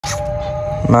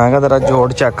मैं कहा तेरा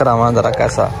जोड़ चेक करावां जरा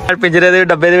कैसा। पिंजरे के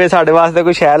डब्बे दे साडे वास्ते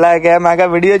कोई शै लैके आया, मैं कहा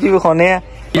वीडियो च विखाने आ।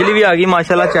 बिजली भी आ गई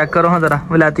माशाल्लाह, चेक करो हाँ जरा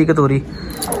वलैती कतूरी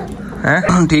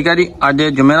है। ठीक है जी, अज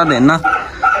जुम्मे का दिन ना,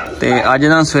 तो अज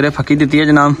ना सवेरे फक्की दी है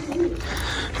जनाब।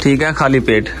 ठीक है, खाली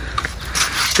पेट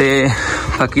तो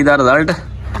फक्की का रिजल्ट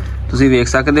तुसीं वेख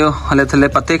सकते हो। हले थले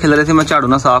पत्ते खिल रहे थे, मैं झाड़ू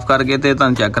ना साफ करके तो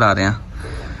तुहानूं चेक करा रहा।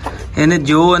 इन्हें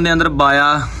जो इन्हें अंदर बाया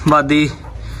बादी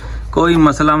कोई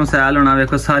मसला मसैल होना,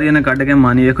 वेखो सारी इन्हें कढ़ के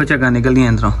मानी, वेखो झग्गा निकलदियां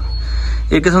अंदरों।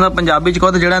 एक किस्म का पंजाबी च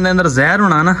कहो तो जिहड़ा इन्हें अंदर जहर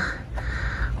होना ना,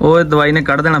 वो दवाई ने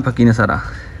कढ़ देना फक्की ने सारा।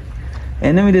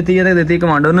 इन्हें भी दी है, दी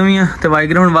कमांडो ने भी है, तो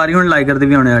वाइगर हुण वारी हुण लाइगर दी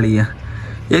भी आने वाली है।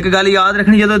 एक गल याद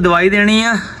रखनी, जो दवाई देनी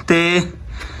है तो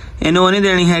इनू नहीं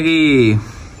देनी हैगी,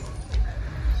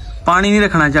 पानी नहीं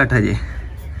रखना झट हजे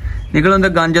निकल आंदा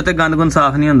गंज, तो गंद गुंद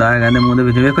साफ नहीं होंदा है मूँह दे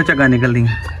विच। वेखो झग्गा निकलदियां,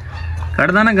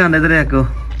 कढ़दा ना गंद इधर एक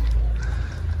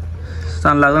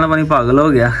सन लगदा पानी पागल हो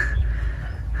गया।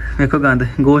 वेखो गंद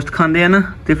गोश्त खांदे हैं ना,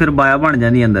 तो फिर बाया बन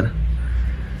जाती अंदर,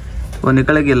 वो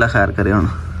निकले गिला खैर करे हुण।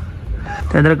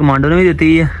 तो इधर कमांडो ने भी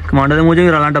दी है, कमांडो के मूँह च भी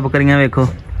रालां टपकरियां वेखो।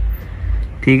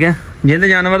 ठीक है, जिंदे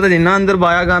जानवर तो जिन्ना अंदर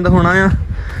बाया गंद होना आ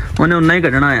उन्हें उन्ना ही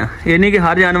कढ़ना आ। ये नहीं कि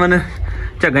हर जानवर ने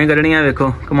झग्गा ही कढ़नियां। वेखो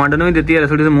कमांडो ने भी दी है,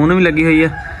 रसोड़ी से मूँह भी लगी हुई है,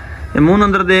 ये मूँह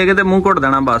अंदर दे के तो मूँह घुट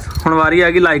देना बस। हुण वारी आ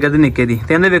गई लाइगर दी निक्के दी,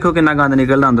 तो इहदे वेखो कितना गंद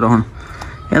निकलदा अंदरों। हुण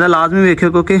इहदा लाजमी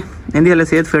वेखियो, क्योंकि इहदी हले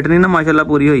सेहत फिट नहीं ना माशाल्लाह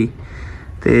पूरी हुई,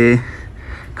 तो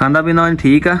खांदा पींदा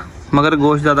ठीक आ, मगर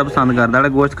गोश्त ज़्यादा पसंद करदा। जिहड़ा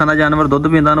गोश्त खांदा जानवर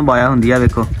दुध पींदा उहनूं बाया हुंदी आ।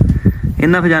 वेखो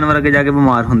इन्ना फिर जानवर अगे जाके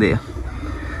बीमार हुंदे आ।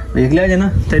 देख लिया जे ना,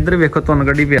 तो इधर वेखो तुन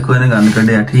कड्ढी पे, वेखो इन्हें गंद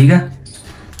कढ़िया। ठीक है,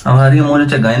 अब सारियां मूँह च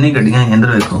झग्गां नहीं कड्ढियां। इधर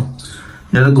वेखो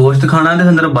जो गोश्त खाना तो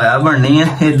अंदर बाया बननी है,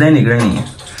 इदा ही निकलनी है।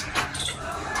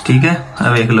 ठीक है, आ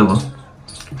वेख लवो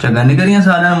झग्गां निकलियां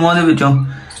सारियां मूँह दे विचों।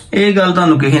 ये गल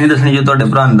तुहानूं किसी नहीं दसनी, जो तुहाडे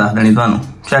भरा ने दस देनी, तुहानूं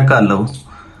चेक कर लवो।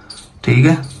 ठीक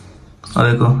है, आ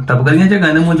वेखो टपकरियां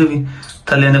झग्गां दे मूँह च भी,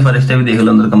 थल्ले ने फरिश्ते भी देख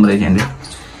लो अंदर कमरे च इहदे।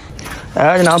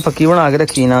 ਇਹ जनाब पक्की बना के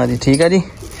रखी ना जी। ठीक है जी,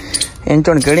 इन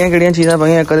च किहड़ियां चीज़ां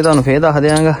पईयां कदें तुहानूं फिर दस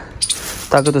देंगा,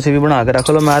 ताकि तुसीं भी बना के रख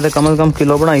लो। मैं तो कम से कम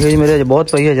किलो बनाई हुई, मेरे अजे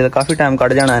बहुत पई है, अजे काफ़ी टाइम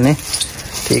कट जाना इन्हें।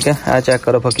 ठीक है, यह चेक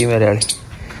करो फक्की मेरे वाली,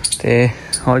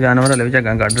 तो और जानवर हले भी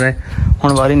झग्गां कढ़ रहे।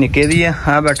 हुण वारी निक्के दी है,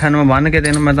 आ बैठा मैं बन के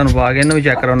मैं तुहानूं पा के इन्हूं भी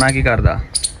चेक कराउणा की करदा।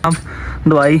 अब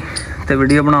दवाई तो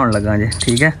वीडियो बनाउण लगा जी।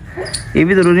 ठीक है, ये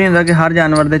भी जरूरी नहीं होंदा कि हर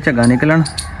जानवर दे झग्गां निकलन।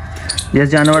 जिस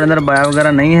जानवर अंदर बाया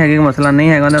वगैरह नहीं है, मसला नहीं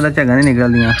है, अंदर झग्गां नहीं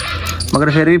निकलदियां,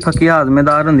 मगर फिर भी फक्की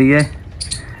हाजमेदार होंदी है।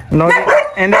 लो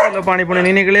इहदे कोलों पानी पुनी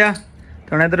नहीं निकलिया,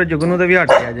 तो हुण इधर जुगनू तो भी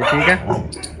हट गया जी। ठीक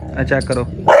है, चेक करो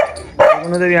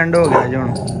जुगनू तो भी एंड हो गया जी,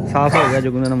 हुण साफ हो गया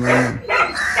जुगनू का मूँह।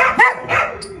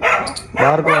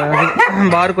 बाहर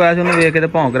को आया उन्हें वेख के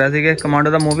भौंक रहा है,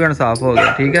 कमांडो का मूँह भी हुण साफ हो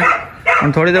गया। ठीक है,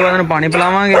 हम थोड़ी देर बाद इन्हूं पानी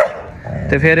पिलावांगे,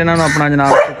 तो फिर इन्होंने अपना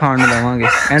जनाब खाण देवांगे।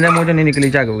 इहदे मूँह च नहीं निकली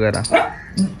झग वगैरह,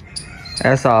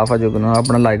 यह साफ है जुगनू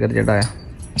अपना लाइगर जिहड़ा है।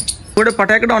 थोड़े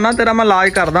पटे कढ़ाउणा, तेरा मैं इलाज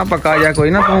करदा पक्का जा कोई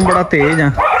ना, तू बड़ा तेज आ।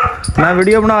 मैं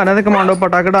वीडियो बना रहा तो कमांडो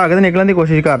पटा कढ़ा के निकलने की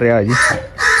कोशिश कर रहा है जी।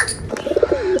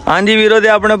 हाँ जी वीरो,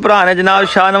 अपने भरा ने जनाब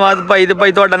शाहनवाज भाई, तो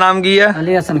भाई तुहाडा नाम की है?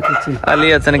 अली हसन खिची।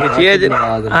 अली हसन खिची।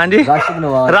 हाँ जी,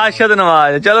 राशिद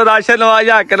नवाज। चलो राशिद नवाज,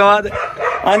 हक नवाज।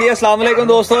 हाँ जी, अस्सलाम वालेकुम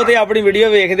दोस्तों, तो अपनी वीडियो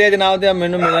वेखते हैं जनाब, तो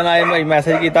मैनू मिलन आए, भाई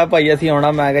मैसेज किया भाई असीं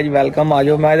आउणा। मैं कहा जी वेलकम आ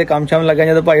जाओ। मैं तो कम शम लगा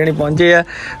जो भाई हणी पहुंचे है,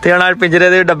 तो हुण पिंजरे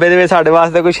के डब्बे दे साडे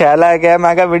वास्ते कोई शै लैके आया।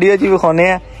 मैं कहा वीडियो च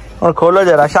विखाने आ, और खोलो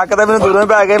जरा। शक तो मैनूं दूरों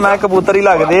पै गए, मैं कबूतर ही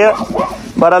लगदे आ,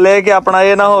 बड़ा ले के अपना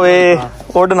ये ना होवे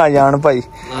उड़ ना जान भाई।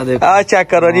 आ चेक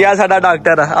करो जी, आ साडा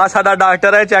डॉक्टर है, आ साडा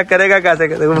डॉक्टर है, चेक करेगा कैसे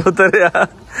कैसे कबूतर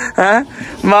है।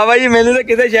 बाबा जी मैनू तो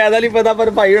किसी शायद नहीं पता, पर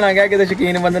भाई होना क्या किसी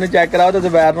शकीन बंदे ने चेक कराओ, तो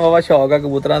दोपहर में बाबा शौक है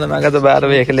कबूतरा का। मैं कहा दोपहर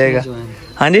वेख लेगा।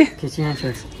 हाँ जी,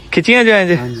 खिचियां जो है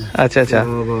जी। अच्छा अच्छा,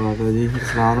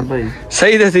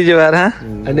 सही दसी जवार है।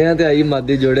 अंडियां ते आई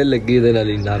मादी जोड़े लगी दे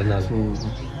नाल नर नाल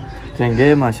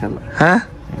चंगे माशाल्लाह। हां,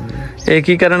 एक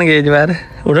ही करनगे जवार,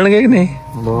 उड़नगे कि नहीं?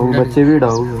 बच्चे भी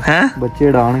डाऊगे हैं,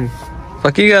 बच्चे डाणगे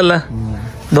पक्की गल है।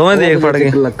 दोवें देख पड़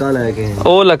गए, लक्का लेके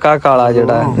ओ लक्का काला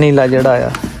जेड़ा नीला जेड़ा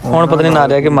आ, ਹੁਣ ਪਤਾ ਨਹੀਂ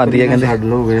ਨਾਰਿਆ ਕਿ ਮਾਦੀ ਹੈ ਕਹਿੰਦੇ। ਛੱਡ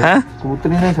ਲੋਗੇ ਹੈ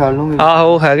ਕਬੂਤਰੀ ਨੇ ਛੱਡ ਲੋਗੇ।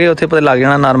 ਆਹੋ ਹੈਗੇ ਉੱਥੇ ਪਤਾ ਲੱਗ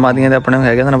ਜਾਣਾ, ਨਰ ਮਾਦੀਆਂ ਦੇ ਆਪਣੇ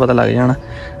ਹੈਗੇ, ਤੁਹਾਨੂੰ ਪਤਾ ਲੱਗ ਜਾਣਾ।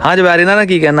 ਹਾਂ ਜਵਾਰੀ ਨਾ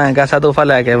ਕੀ ਕਹਿਣਾ ਹੈ, ਕੈਸਾ ਤੋਹਫਾ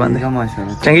ਲੈ ਕੇ ਬੰਦੇ,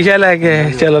 ਚੰਗੀ ਸ਼ੈ ਲੈ ਕੇ।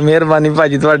 ਚਲੋ ਮਿਹਰਬਾਨੀ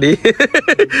ਭਾਜੀ ਤੁਹਾਡੀ,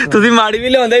 ਤੁਸੀਂ ਮਾੜੀ ਵੀ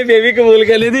ਲਿਆਉਂਦੇ ਬੇਬੀ ਕਬੂਲ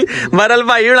ਕਰ ਲਈ ਦੀ। ਮਰਲ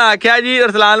ਭਾਈ ਹੁਣ ਆਖਿਆ ਜੀ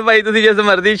ਅਰਸਲਾਨ ਭਾਈ ਤੁਸੀਂ ਜਿਸ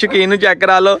ਮਰਜ਼ੀ ਸ਼ੌਕੀਨ ਨੂੰ ਚੈੱਕ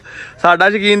ਕਰਾ ਲਓ, ਸਾਡਾ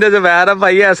ਸ਼ੌਕੀਨ ਤੇ ਜ਼ਬੈਰ ਆ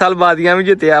ਭਾਈ। ਇਸ ਸਾਲ ਬਾਦੀਆਂ ਵੀ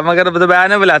ਜਿੱਤਿਆ, ਮਗਰ ਜ਼ਬੈਰ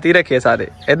ਨੇ ਬਲਾਤੀ ਰੱਖੇ ਸਾਰੇ,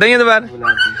 ਏਦਾਂ ਹੀ ਜ਼ਬੈਰ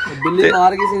ਬਿੱਲੀ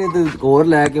ਮਾਰ ਕੇ ਸੀ ਨੇ ਤੇ ਹੋਰ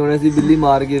ਲੈ ਕੇ ਆਉਣੇ ਸੀ, ਬਿੱਲੀ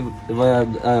ਮਾਰ ਕੇ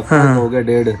ਹੋ ਗਿਆ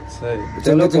 1.5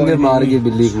 ਚੰਗੇ ਚੰਗੇ ਮਾਰ ਗਏ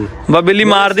ਬਿੱਲੀ ਕੋ। ਬਾ ਬਿੱਲੀ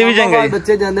ਮਾਰਦੀ ਵੀ ਚੰਗੇ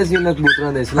ਬੱਚੇ ਜਾਂਦੇ ਸੀ ਉਹਨਾਂ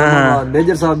ਕਬੂਤਰਾਂ ਦੇ। ਇਸਲਾਮਾਬਾਦ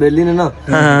ਮੇਜਰ ਸਾਹਿਬ ਬੇਲੀ ਨੇ ਨਾ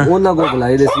ਉਹਨਾਂ ਕੋਲ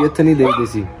ਬੁਲਾਏ ਦੇ ਸੀ, ਇੱਥੇ ਨਹੀਂ ਦੇਖਦੇ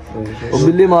ਸੀ। ਉਹ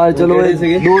ਬਿੱਲੀ ਮਾਰ ਚਲੋ ਦੋ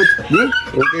ਜੀ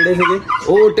ਉਹ ਕਿਹੜੇ ਸੀਗੇ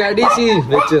ਉਹ ਟੈਡੀ ਸੀ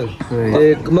ਵਿੱਚ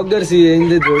ਤੇ ਮੱਗਰ ਸੀ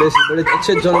ਇਹਦੇ ਜੋੜੇ ਸੀ ਬੜੇ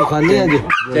ਅੱਛੇ ਚੋਂ ਖਾਂਦੇ ਆ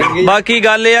ਜੀ ਬਾਕੀ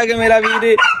ਗੱਲ ਇਹ ਆ ਕਿ ਮੇਰਾ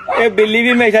ਵੀਰ ਇਹ ਬਿੱਲੀ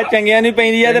ਵੀ ਹਮੇਸ਼ਾ ਚੰਗਿਆਂ ਨੂੰ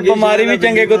ਪੈਂਦੀ ਆ ਤੇ ਬਿਮਾਰੀ ਵੀ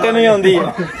ਚੰਗੇ ਕੁੱਤੇ ਨੂੰ ਆਉਂਦੀ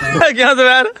ਆ ਕਿਉਂ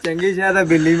ਜ਼ਬੈਰ ਚੰਗੀ ਸ਼ਾਇਦ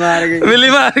ਬਿੱਲੀ ਮਾਰ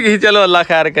ਗਈ ਚਲੋ ਅੱਲਾ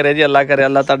ਖੈਰ ਕਰੇ ਜੀ ਅੱਲਾ ਕਰੇ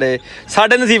ਅੱਲਾ ਤੁਹਾਡੇ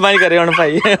ਸਾਡੇ ਨਸੀਬਾਂ 'ਚ ਕਰੇ ਹੁਣ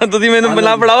ਭਾਈ ਤੁਸੀਂ ਮੈਨੂੰ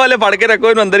ਮਿਲਾ ਪੜਾਓ ਹਲੇ ਫੜ ਕੇ ਰੱਖੋ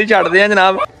ਇਹਨੂੰ ਅੰਦਰ ਹੀ ਛੱਡਦੇ ਆ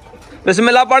ਜਨਾਬ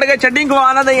ਬਿਸਮਿल्लाह ਪੜ ਕੇ ਛੱਡੀ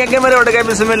ਗਵਾ ਨਾ ਦਈ ਅੱਗੇ ਮੇਰੇ ਉੱਡ ਗਏ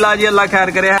ਬਿਸਮਿल्लाह ਜੀ ਅੱਲਾ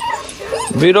ਖੈਰ ਕਰੇ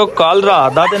ਵੀਰੋ ਕੱਲ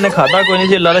ਰਾਤ ਦਾ ਤੇ ਇਹਨੇ ਖਾਦਾ ਕੋਈ ਨਹੀਂ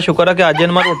ਸੀ ਅੱਲਾ ਦਾ ਸ਼ੁਕਰ ਹੈ ਕਿ ਅੱਜ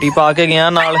ਇਹਨੂੰ ਮੈਂ ਰੋਟੀ ਪਾ ਕੇ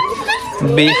ਗਿਆ ਨਾਲ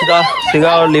ਬੀਫ ਦਾ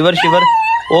ਸੀਗਾ ਔਰ ਲਿਵਰ ਸ਼ਿਵਰ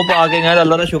ਉਹ ਪਾ ਕੇ ਗਿਆ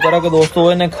ਅੱਲਾ ਦਾ ਸ਼ੁਕਰ ਹੈ ਕਿ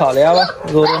ਦੋਸਤੋ ਇਹਨੇ ਖਾ ਲਿਆ ਵਾ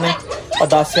ਜ਼ੋਰੋ ਨੇ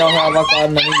ਦੱਸਿਆ ਹੋਇਆ ਵਾ ਕਾਰ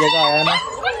ਨਵੀਂ ਜਗ੍ਹਾ ਆਇਆ ਨਾ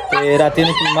ਤੇ ਰਾਤੀ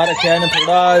ਨੇ ਕੀਮਾ ਰੱਖਿਆ ਇਹਨੇ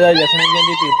ਥੋੜਾ ਜਿਹਾ ਯਖਣੀ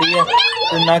ਜਿਹੀ ਪੀਤੀ ਹੈ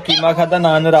ਤੇ ਨਾ ਕੀਮਾ ਖਾਦਾ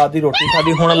ਨਾ ਇਹਨੇ ਰਾਤ ਦੀ ਰੋਟੀ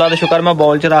ਖਾਦੀ ਹੁਣ ਅੱਲਾ ਦਾ ਸ਼ੁਕਰ ਮੈਂ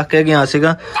ਬੌਲ 'ਚ ਰੱਖ ਕੇ ਗਿਆ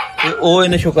ਸੀਗਾ ਤੇ ਉਹ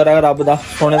ਇਹਨੇ ਸ਼ੁਕਰ ਹੈ ਰੱਬ ਦਾ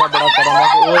ਸੋਨੇ ਦਾ ਬੜਾ ਕਰਮ ਹੈ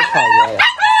ਕਿ ਉਹ ਖਾ ਗਿਆ ਆ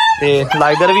ਤੇ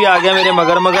ਲਾਈਦਰ ਵੀ ਆ ਗਿਆ ਮੇਰੇ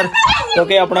ਮਗਰ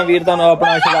ਕਿਉਂਕਿ ਆਪਣਾ ਵੀਰ ਤੁਹਾਨੂੰ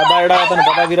ਆਪਣਾ ਸ਼ਹਿਜ਼ਾਦਾ ਜਿਹੜਾ ਤੁਹਾਨੂੰ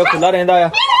ਪਤਾ ਵੀਰ ਖੁੱਲਾ ਰਹਿੰਦਾ ਆ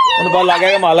ਉਹਨੂੰ ਪਤਾ ਲੱਗ ਗਿਆ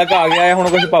ਕਿ ਮਾਲਕ ਆ ਗਿਆ ਹੁਣ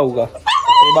ਕੁਝ ਪਾਊਗਾ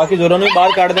ਤੇ ਬਾਕੀ ਜ਼ੋਰਾਂ ਨੂੰ ਵੀ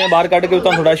ਬਾਹਰ ਕੱਢਦੇ ਆ ਬਾਹਰ ਕੱਢ ਕੇ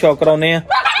ਤੁਹਾਨੂੰ ਥੋੜਾ ਸ਼ੌਕ ਕਰਾਉਂਦੇ ਆ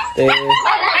ਤੇ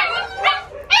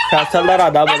ਫੈਸਲ ਦਾ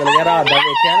ਇਰਾਦਾ ਬਦਲ ਗਿਆ ਰਾਤ ਦਾ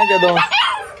ਵੇਖਿਆ ਨਾ ਜਦੋਂ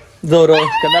ਜ਼ੋਰੋ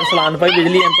ਕਹਿੰਦਾ ਰਸਲਾਨ ਭਾਈ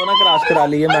ਬਿਜਲੀ ਇਹਨਾਂ ਤੋਂ ਨਾ ਕਰਾਸ ਕਰਾ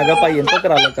ਲਈਏ ਮੈਂ ਕਿਹਾ ਭਾਈ ਇਹਨਾਂ ਤੋਂ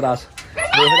ਕਰਾ ਲਓ ਕਰਾਸ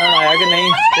ਦੇਖਦਾ ਆਇਆ ਕਿ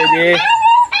ਨਹੀਂ ਤੇ ਜੇ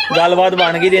ਗੱਲਬਾਤ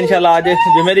ਬਣ ਗਈ ਤੇ ਇਨਸ਼ਾਅੱਲਾ ਅੱਜ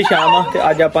ਜਿਵੇਂ ਦੀ ਸ਼ਾਮ ਆ ਤੇ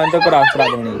ਅੱਜ ਆਪਾਂ ਇਹਨਾਂ ਤੋਂ ਕਰਾਸ ਕਰਾ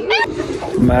ਦੇਣੀ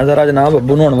ਮੈਂ ਜ਼ਰਾ ਜਨਾਬ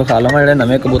ਅੱਬੂ ਨੂੰ ਹੁਣ ਵਿਖਾ ਲਵਾਂ ਜਿਹੜੇ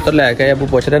ਨਵੇਂ ਕਬੂਤਰ ਲੈ ਕੇ ਆਏ ਅੱਬੂ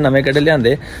ਪੁੱਛ ਰਹੇ ਨਵੇਂ ਕਿਹੜੇ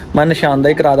ਲਿਆਂਦੇ ਮੈਂ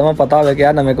ਨਿਸ਼ਾਨਦਾਈ ਕਰਾ ਦੇਵਾਂ ਪਤਾ ਹੋਵੇ ਕਿ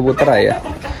ਆਹ ਨਵੇਂ ਕਬੂਤਰ ਆਏ ਆ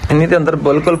ਇੰਨੀ ਤੇ ਅੰਦਰ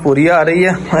ਬਿਲਕੁਲ ਪੂਰੀ ਆ ਰਹੀ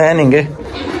ਆ ਐ ਨਹੀਂਗੇ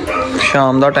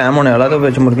ਸ਼ਾਮ ਦਾ ਟਾਈਮ ਹੋਣੇ ਵਾਲਾ ਤੇ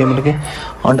ਵਿੱਚ ਮੁਰਗੇ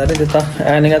ਆਂਡਾ ਨਹੀਂ ਦਿੱਤਾ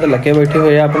ਐ ਨਹੀਂਗਾ ਤਾਂ ਲੱਗੇ ਬੈਠੇ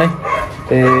ਹੋਏ ਆ ਆਪਣੇ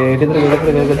ਤੇ ਕਿੱਧਰ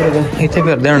ਇੱਥੇ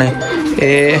ਫਿਰਦੇ ਹੋਣੇ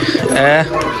ਇਹ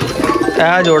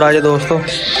ਜੋੜਾ ਜੇ ਦੋਸਤੋ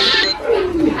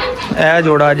ਇਹ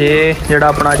ਜੋੜਾ ਜੇ ਜਿਹੜਾ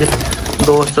ਆਪਣਾ ਅੱਜ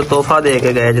ਦੋਸਤ ਤੋਹਫਾ ਦੇ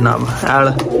ਕੇ ਗਏ ਜਨਾਬ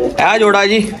ਇਹ ਜੋੜਾ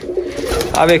ਜੀ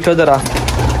ਆ ਵੇਖੋ ਜਰਾ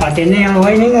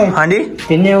ਹਾਂਜੀ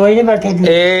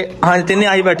ਤਿੰਨੇ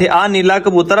ਆਈ ਬੈਠੇ ਆ ਨੀਲਾ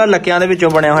ਕਬੂਤਰ ਆ ਲੱਕਿਆਂ ਦੇ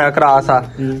ਵਿੱਚੋਂ ਬਣਿਆ ਹੋਇਆ ਕਰਾਸ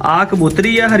ਆ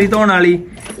ਕਬੂਤਰੀ ਆ ਹਰੀ ਧੌਣ ਵਾਲੀ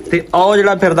ਤੇ ਉਹ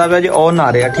ਜਿਹੜਾ ਫਿਰਦਾ ਪਿਆ ਜੀ ਉਹ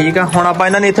ਨਾਰਿਆ ਠੀਕ ਆ ਹੁਣ ਆਪਾਂ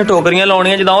ਇਹਨਾਂ ਨੇ ਇੱਥੇ ਟੋਕਰੀਆਂ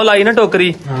ਲਾਉਣੀਆਂ ਜਿੱਦਾਂ ਉਹ ਲਾਈ ਨਾ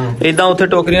ਟੋਕਰੀ ਇਦਾਂ ਉੱਥੇ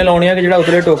ਟੋਕਰੀਆਂ ਲਾਉਣੀਆਂ ਕਿ ਜਿਹੜਾ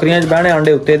ਉਤਰੇ ਟੋਕਰੀਆਂ 'ਚ ਬਹਿਣੇ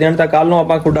ਆਂਡੇ ਉੱਤੇ ਦੇਣ ਤਾਂ ਕੱਲ ਨੂੰ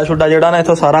ਆਪਾਂ ਖੁੱਡਾ ਛੁੱਡਾ ਜਿਹੜਾ ਨਾ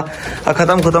ਇੱਥੋਂ ਸਾਰਾ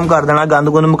ਖਤਮ ਕਰ ਦੇਣਾ ਗੰਦ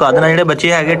ਗੁੰਦ ਮੁਕਾ ਦੇਣਾ ਜਿਹੜੇ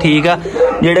ਬੱਚੇ ਹੈਗੇ ਠੀਕ ਆ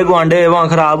ਜਿਹੜੇ ਗੁਆਂਢੇ ਵਾਂ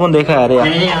ਖਰਾਬ ਹੁੰਦੇ ਖਾ ਰਹੇ ਆ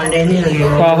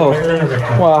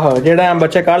ਆਹੋ ਜਿਹੜਾ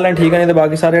ਬੱਚੇ ਕੱਢ ਲੈਣ ਠੀਕ ਆ ਨਹੀਂ ਤੇ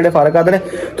ਬਾਕੀ ਸਾਰੇ ਜਿਹੜੇ ਫਰਕ ਕਰਦੇ ਨੇ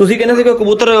ਤੁਸੀਂ ਕਹਿੰਦੇ ਸੀ ਕਿ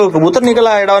ਕਬੂਤਰ ਨਿਕਲ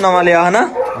ਆਇਆ ਜਿਹੜਾ ਉਹ ਨਵਾਂ ਲਿਆ ਹਨਾ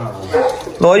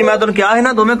ਲੋ ਜੀ ਮੈਂ ਤੁਹਾਨੂੰ ਕਿਹਾ ਸੀ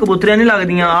ਨਾ ਦੋਵੇਂ ਕਬੂਤਰੀਆਂ ਨਹੀਂ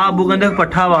ਲੱਗਦੀਆਂ ਆ ਅੱਬੂ ਕਹਿੰਦੇ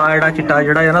ਪੱਠਾ ਵਾ ਜਿਹੜਾ ਚਿੱਟਾ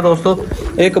ਜਿਹੜਾ ਹੈ ਨਾ ਦੋਸਤੋ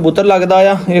ਇਹ ਕਬੂਤਰ ਲੱਗਦਾ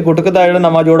ਆ ਇਹ ਗੁਟਕਦਾ ਜਿਹੜਾ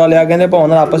ਨਵਾਂ ਜੋੜਾ ਲਿਆ ਕਹਿੰਦੇ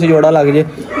ਭਾਵੇਂ ਆਪਸ 'ਚ ਜੋੜਾ ਲੱਗ ਜੇ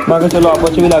ਮੈਂ ਕਿਹਾ ਚਲੋ ਆਪਸ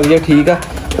 'ਚ ਵੀ ਲੱਗ ਜੇ ਠੀਕ ਆ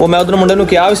ਉਹ ਮੈਂ ਉਧਰ ਮੁੰਡੇ ਨੂੰ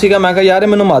ਕਿਹਾ ਵੀ ਸੀਗਾ ਮੈਂ ਕਿਹਾ ਯਾਰ ਇਹ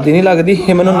ਮੈਨੂੰ ਮਾਦੀ ਨਹੀਂ ਲੱਗਦੀ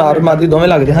ਇਹ ਮੈਨੂੰ ਨਾਰ ਮਾਦੀ ਦੋਵੇਂ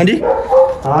ਲੱਗਦੇ ਹਾਂਜੀ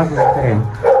ਆ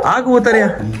ਕਬੂਤਰ ਆ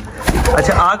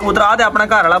ਅੱਛਾ ਆ ਕਬੂਤਰ ਆ ਤੇ ਆਪਣਾ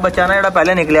ਘਰ ਵਾਲਾ ਬੱਚਾ ਨਾ ਜਿਹੜਾ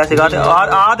ਪਹਿਲੇ ਨਿਕਲਿਆ ਸੀਗਾ ਤੇ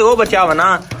ਆ ਤੇ ਉਹ ਬੱਚਾ ਵਾ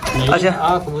ਨਾ ਅੱਛਾ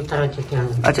ਆ ਕਬੂਤਰ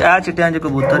ਅੱਛਾ ਇਹ ਚਿੱਟਿਆਂ 'ਚ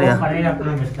ਕਬੂਤਰ ਆ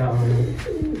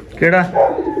ਕਿਹੜਾ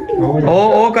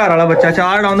ਉਹ ਘਰ ਵਾਲਾ ਬੱਚਾ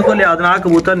ਚਾਰ ਡਾਊਨ ਕੋ ਲਿਆ ਦੇਣਾ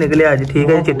ਕਬੂਤਰ ਨਿਕਲਿਆ ਜੀ ਠੀਕ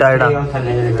ਹੈ ਜੀ ਚਿੱਟਾ ਜਿਹੜਾ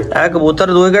ਇਹ ਕਬੂਤਰ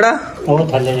ਦੂਏ ਕਿਹੜਾ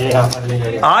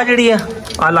ਆ ਜਿਹੜੀ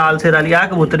ਆ ਲਾਲ ਸਿਰ ਵਾਲੀ ਆ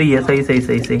ਕਬੂਤਰੀ ਹੈ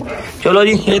ਸਹੀ ਚਲੋ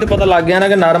ਜੀ ਇਹ ਤਾਂ ਪਤਾ ਲੱਗ ਗਿਆ ਨਾ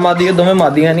ਕਿ ਨਰ ਮਾਦੀ ਇਹ ਦੋਵੇਂ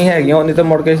ਮਾਦੀਆਂ ਨਹੀਂ ਹੈਗੀਆਂ ਉਹਨੀ ਤਾਂ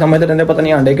ਮੁੜ ਕੇ ਸਮਝਦੇ ਰਹਿੰਦੇ ਪਤਾ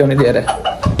ਨਹੀਂ ਆਂਡੇ ਕਿਉਂ ਨਹੀਂ ਦੇ ਰਹੇ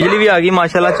ਬਿਜਲੀ ਵੀ ਆ ਗਈ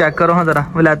ਮਾਸ਼ਾਅੱਲਾ ਚੈੱਕ ਕਰੋ ਹਾਂ ਜ਼ਰਾ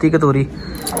ਵਲੈਤੀ ਕਤੂਰੀ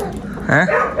ਹੈ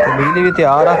ਬਿਜਲੀ ਵੀ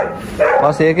ਤਿਆਰ ਆ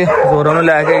ਬਸ ਇਹ ਕਿ ਜ਼ੋਰਾਂ ਨੂੰ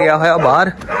ਲੈ ਕੇ ਗਿਆ ਹੋਇਆ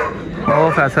ਬਾਹਰ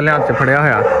ਉਹ ਫੈਸਲ ਨੇ ਹੱਥ 'ਚ ਫੜਿਆ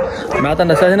ਹੋਇਆ ਮੈਂ ਤਾਂ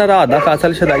ਦੱਸਿਆ ਸੀ ਨਾ ਰਾਤ ਦਾ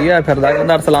ਫੈਸਲ ਛਦਾਈ ਹੋਇਆ ਫਿਰਦਾ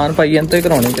ਕਹਿੰਦਾ ਅਰਸਲਾਨ ਭਾਈ ਇਹਨਾਂ ਤੋਂ ਹੀ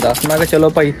ਕਰਾਉਣੀ ਕਰਾਸ ਮੈਂ ਕਿਹਾ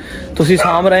ਚਲੋ ਭਾਈ ਤੁਸੀਂ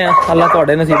ਸਾਂਭ ਰਹੇ ਆ ਅੱਲਾ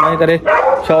ਤੁਹਾਡੇ ਨਸੀਬਾਂ 'ਚ ਕਰੇ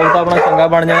ਸ਼ੌਕ ਤਾਂ ਆਪਣਾ ਚੰਗਾ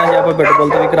ਬਣ ਜਾਣਾ ਜੇ ਆਪਾਂ ਬਿਟਬੁਲ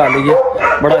ਤੋਂ ਵੀ ਕਰਾ ਲਈਏ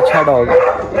ਬੜਾ ਅੱਛਾ ਡੌਗ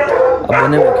ਅੱਬੂ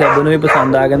ਨੇ ਵੇਖਿਆ ਅੱਬੂ ਨੂੰ ਵੀ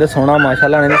ਪਸੰਦ ਆ ਕਹਿੰਦੇ ਸੋਹਣਾ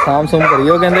ਮਾਸ਼ਾਅੱਲਾ ਨੇ ਸਾਂਭ ਸੂਮ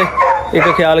ਕਰੀਓ ਕਹਿੰਦੇ ਇੱਕ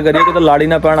ਖਿਆਲ ਕਰਿਓ ਕਿ ਲਾੜੀ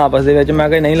ਨਾ ਪੈਣ ਆਪਸ ਦੇ ਵਿੱਚ ਮੈਂ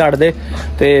ਕਿਹਾ ਨਹੀਂ ਲੜਦੇ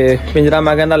ਤੇ ਪਿੰਜਰਾ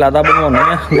ਮੈਂ ਕਹਿੰਦਾ ਲਾਦਾ ਬਣਵਾਉਂਦੇ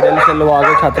ਆ ਗ੍ਰਿਲ ਚ ਲਵਾ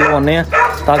ਕੇ ਛੱਤ ਲਵਾਉਂਦੇ ਆ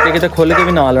ਤਾਂ ਕਿ ਕਿਤੇ ਖੁੱਲ ਕੇ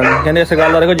ਵੀ ਨਾ ਲੈਣ ਕਹਿੰਦੇ ਇਸ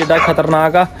ਗੱਲ ਦਾ ਦੇਖੋ ਜਿੱਦਾਂ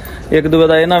ਖਤਰਨਾਕ ਆ ਇੱਕ ਦੂਜੇ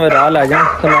ਦਾ ਇਹ ਨਾ ਰਾਹ ਲੈ ਜਾਣ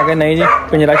ਤੇ ਮੈਂ ਕਿਹਾ ਨਹੀਂ ਜੀ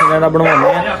ਪਿੰਜਰਾ ਛਿੰਜਰਾ ਦਾ ਬਣਵਾਉਂਦੇ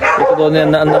ਆ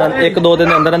ਇੱਕ ਦੋ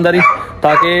ਦਿਨ ਦੇ ਅੰਦਰ ਹੀ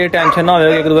ਤਾਂ ਕਿ ਟੈਨਸ਼ਨ ਨਾ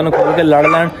ਹੋਵੇ ਇੱਕ ਦੂਜੇ ਨੂੰ ਖੁੱਲ ਕੇ ਲੜ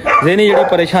ਲੈਣ ਜਿਹਨੀ ਜਿਹੜੀ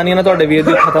ਪਰੇਸ਼ਾਨੀ ਨਾ ਤੁਹਾਡੇ ਵੀਰ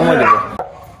ਦੀ ਖਤਮ ਹੋ ਜਾਵੇ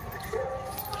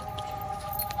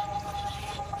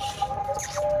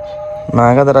मैं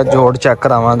कहा जरा जोड़ चेक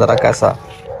करावा जरा कैसा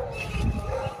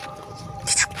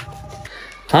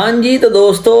हाँ जी तो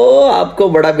दोस्तों आपको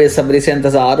बड़ा बेसब्री से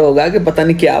इंतजार होगा कि पता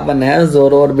नहीं क्या बना है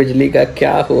जोर और बिजली का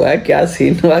क्या हुआ क्या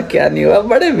सीन हुआ क्या नहीं हुआ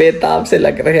बड़े बेताब से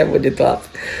लग रहे हैं मुझे तो आप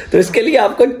तो इसके लिए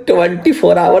आपको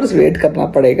 24 आवर्स वेट करना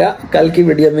पड़ेगा कल की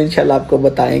वीडियो में इंशाल्लाह आपको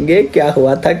बताएंगे क्या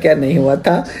हुआ था क्या नहीं हुआ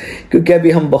था क्योंकि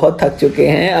अभी हम बहुत थक चुके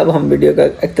हैं अब हम वीडियो का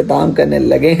इख्तिताम करने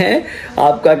लगे हैं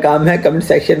आपका काम है कमेंट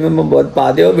सेक्शन में बहुत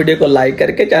पा दो वीडियो को लाइक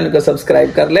करके चैनल को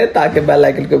सब्सक्राइब कर ले ताकि बेल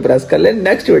आइकन को प्रेस कर ले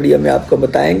नेक्स्ट वीडियो में आपको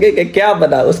बताएंगे कि क्या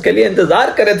बना उसके लिए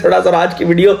इंतजार करें थोड़ा सा आज की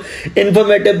वीडियो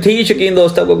इन्फॉर्मेटिव थी शौकीन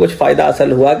दोस्तों को कुछ फायदा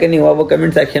हासिल हुआ कि नहीं हुआ वो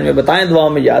कमेंट सेक्शन में बताएं दुआओं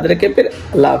में याद रखें फिर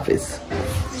अल्लाह हाफिज।